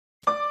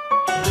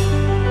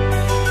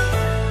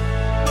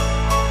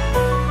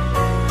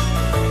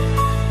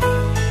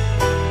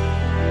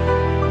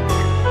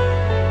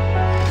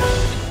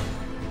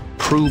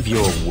Prove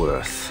your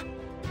worth.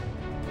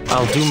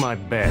 I'll do my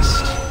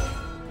best.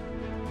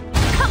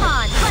 Come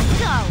on, let's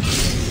go!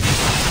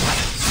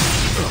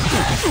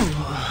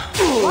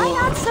 Why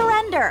not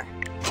surrender?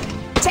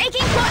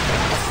 Taking foot!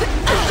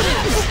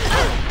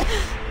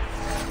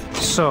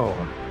 So,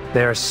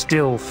 there's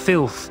still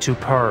filth to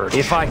purge.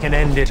 If I can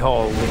end it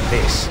all with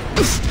this.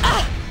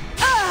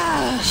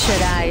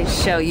 Should I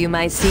show you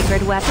my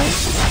secret weapon?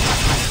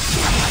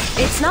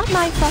 It's not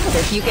my fault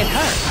if you get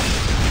hurt.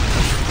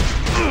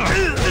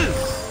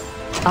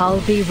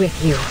 I'll be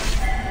with you.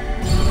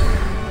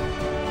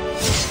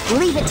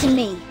 Leave it to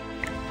me.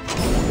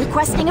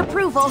 Requesting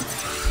approval.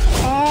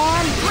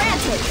 And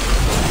granted.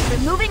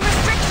 Removing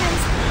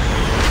restrictions.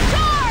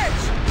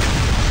 Charge!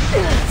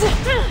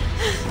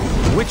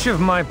 Which of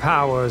my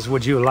powers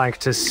would you like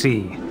to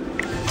see?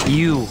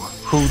 You,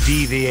 who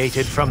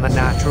deviated from the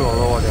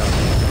natural order,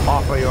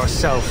 offer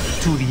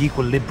yourself to the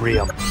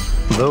equilibrium.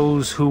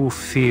 Those who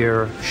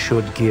fear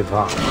should give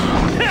up.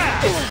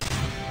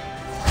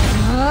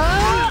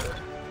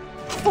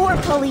 For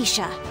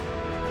Felicia.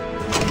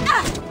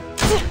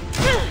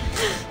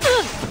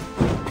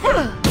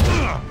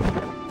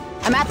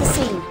 I'm at the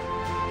scene.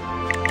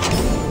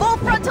 Full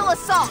frontal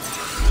assault.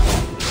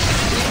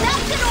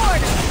 That's in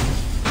order.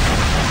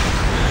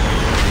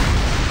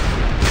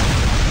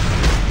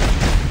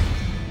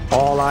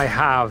 All I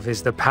have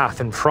is the path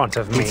in front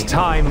of me. It's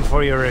time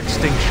for your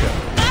extinction.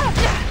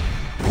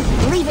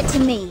 Leave it to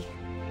me.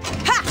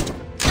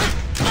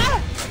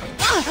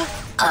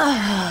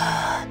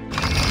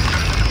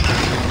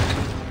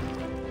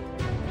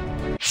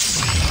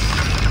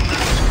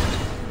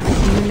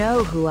 You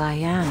know who I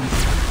am.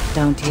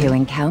 Don't you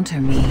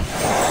encounter me?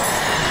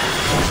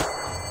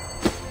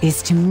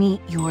 Is to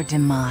meet your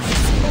demise.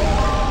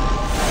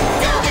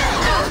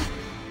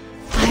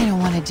 I don't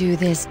want to do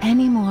this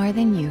any more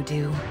than you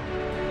do.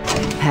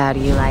 How do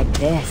you like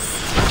this?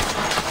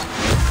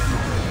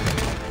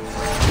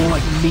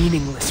 What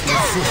meaningless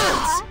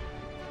resistance.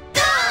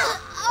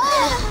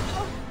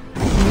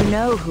 You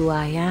know who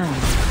I am,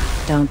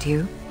 don't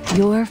you?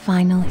 Your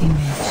final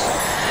image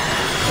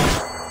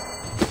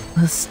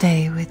will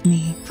stay with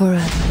me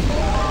forever.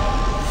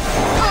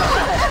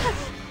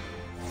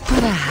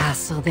 What a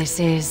hassle this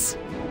is.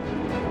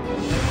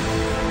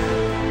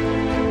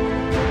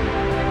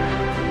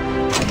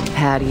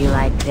 How do you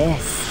like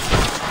this?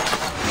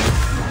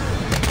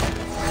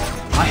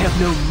 I have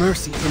no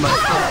mercy for my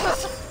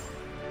foes.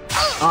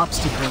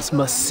 Obstacles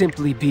must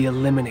simply be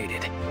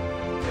eliminated.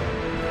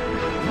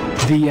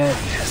 The end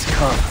has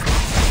come.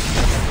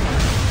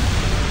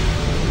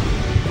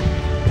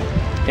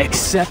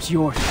 Accept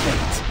your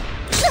fate.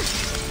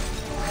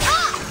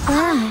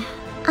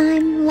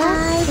 I'm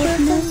left with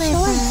no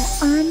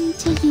choice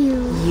unto you.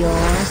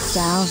 Your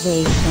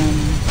salvation.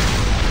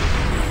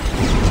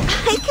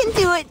 I can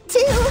do it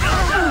too.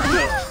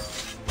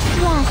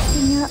 Rest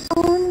in your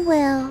own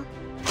will.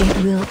 It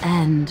will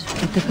end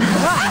with the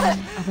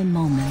passing of a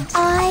moment.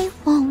 I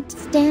won't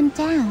stand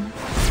down.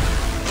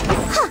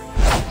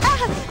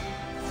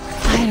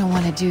 I don't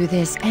want to do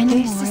this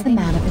anymore. This is the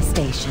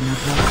manifestation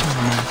of your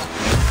karma.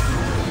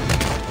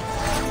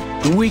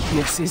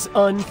 Weakness is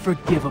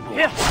unforgivable.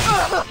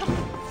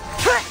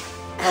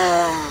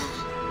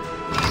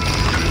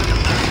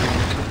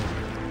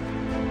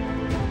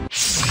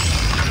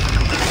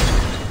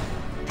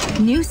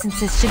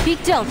 Nuisances should be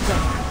dealt with.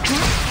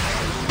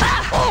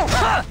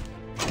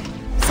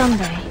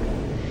 Someday,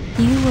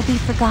 you will be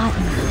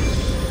forgotten,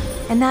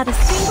 and not a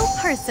single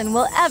person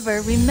will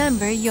ever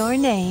remember your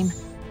name.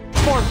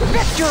 For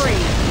victory!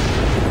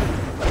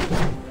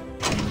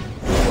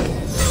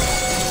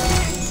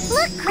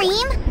 Look,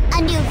 Cream!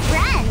 A new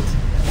friend!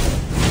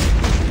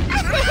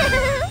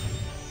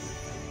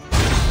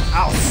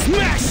 I'll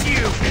smash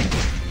you!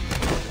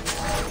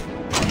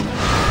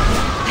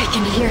 I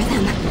can hear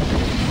them.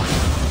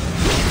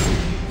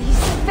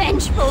 These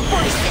vengeful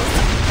voices.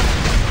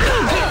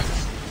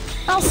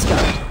 I'll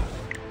start.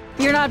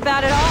 You're not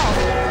bad at all.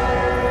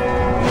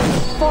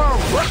 For a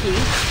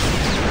rookie.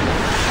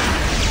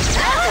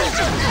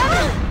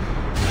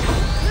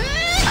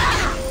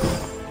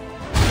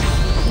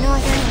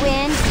 Northern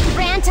wind,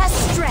 grant us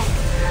strength.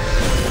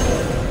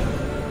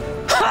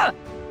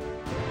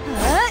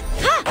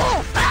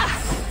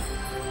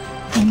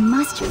 I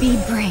must be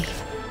brave.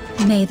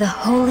 May the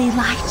holy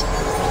light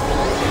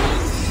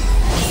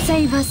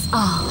save us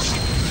all.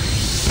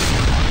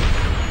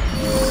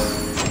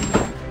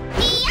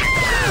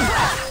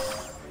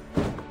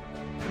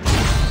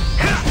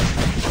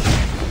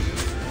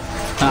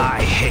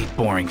 I hate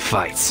boring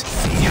fights.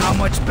 See how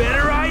much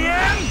better I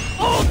am?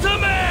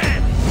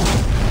 Ultimate!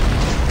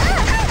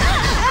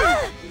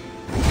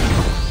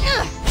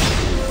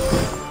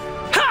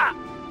 Ha!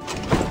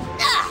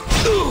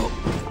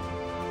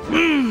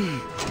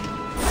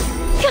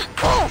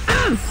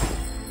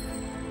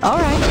 All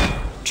right,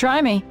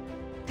 try me.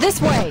 This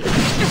way.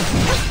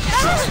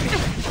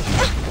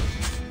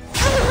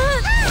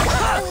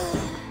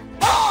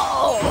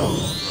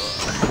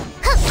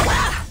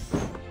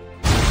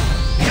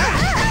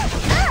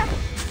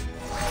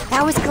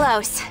 That was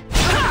close.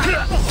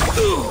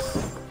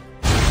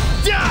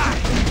 Die!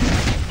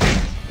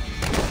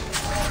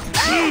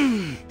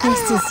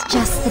 This is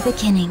just the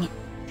beginning.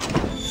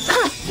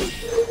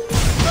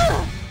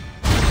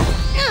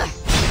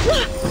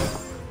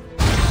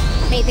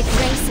 May the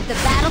grace of the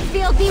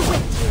battlefield be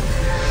with you.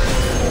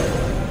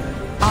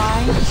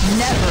 I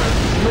never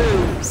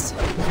lose.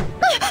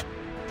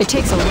 It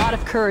takes a lot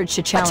of courage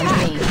to challenge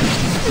me.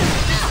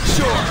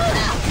 Sure!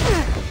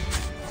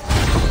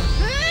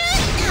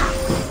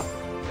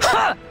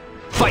 Ha!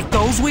 Fight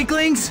those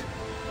weaklings?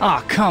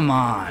 Aw, come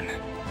on.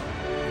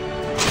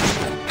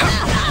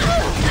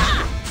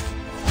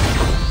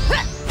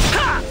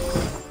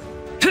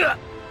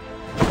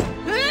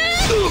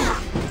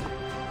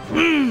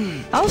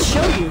 I'll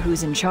show you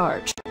who's in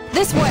charge.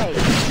 This way!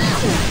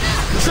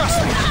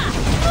 Trust me!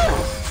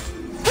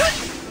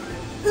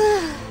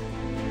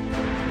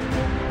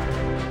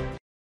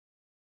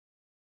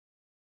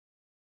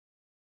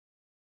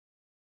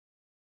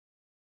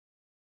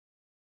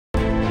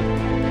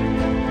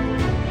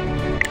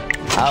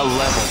 I'll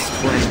level the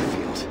playing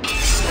field.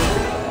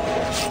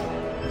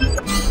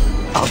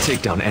 I'll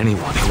take down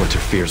anyone who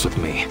interferes with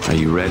me. Are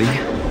you ready?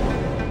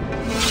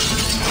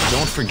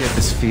 Don't forget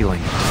this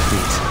feeling of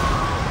defeat.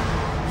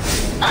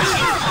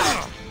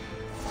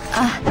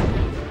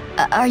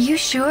 Are you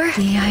sure?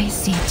 The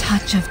icy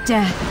touch of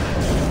death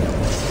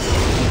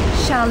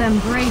shall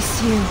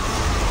embrace you.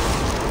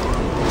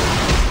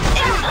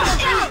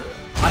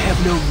 I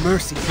have no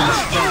mercy for my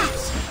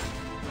foes.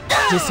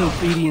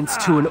 Disobedience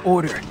to an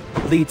order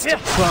leads to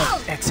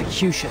prompt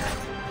execution.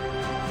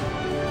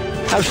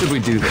 How should we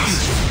do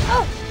this?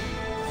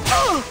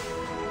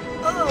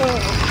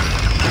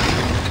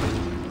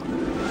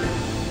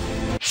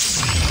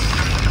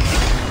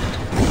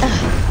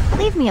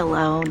 Leave me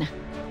alone.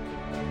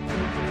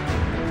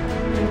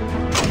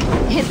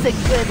 It's a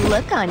good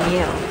look on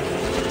you.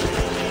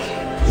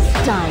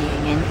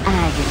 Dying in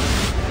agony.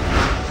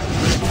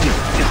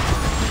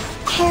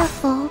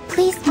 Careful,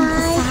 please. I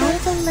will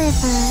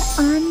deliver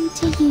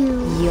unto you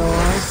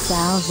Your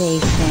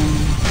salvation.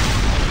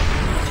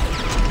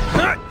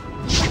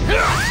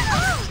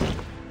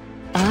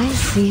 I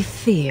see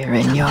fear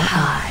in your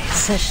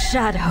eyes. The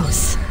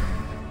shadows.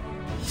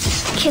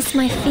 Kiss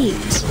my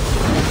feet.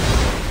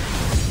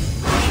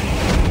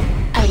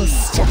 I will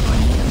step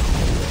on you.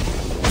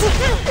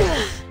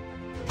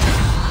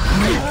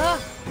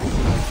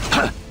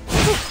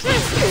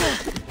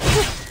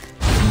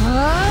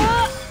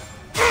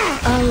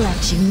 I'll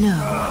let you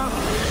know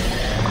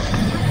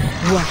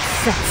what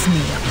sets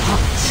me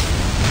apart.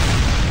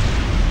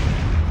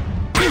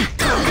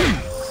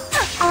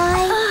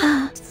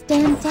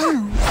 Stand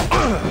down.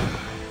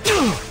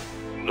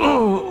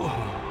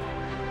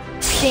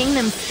 Seeing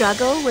them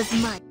struggle was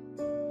my...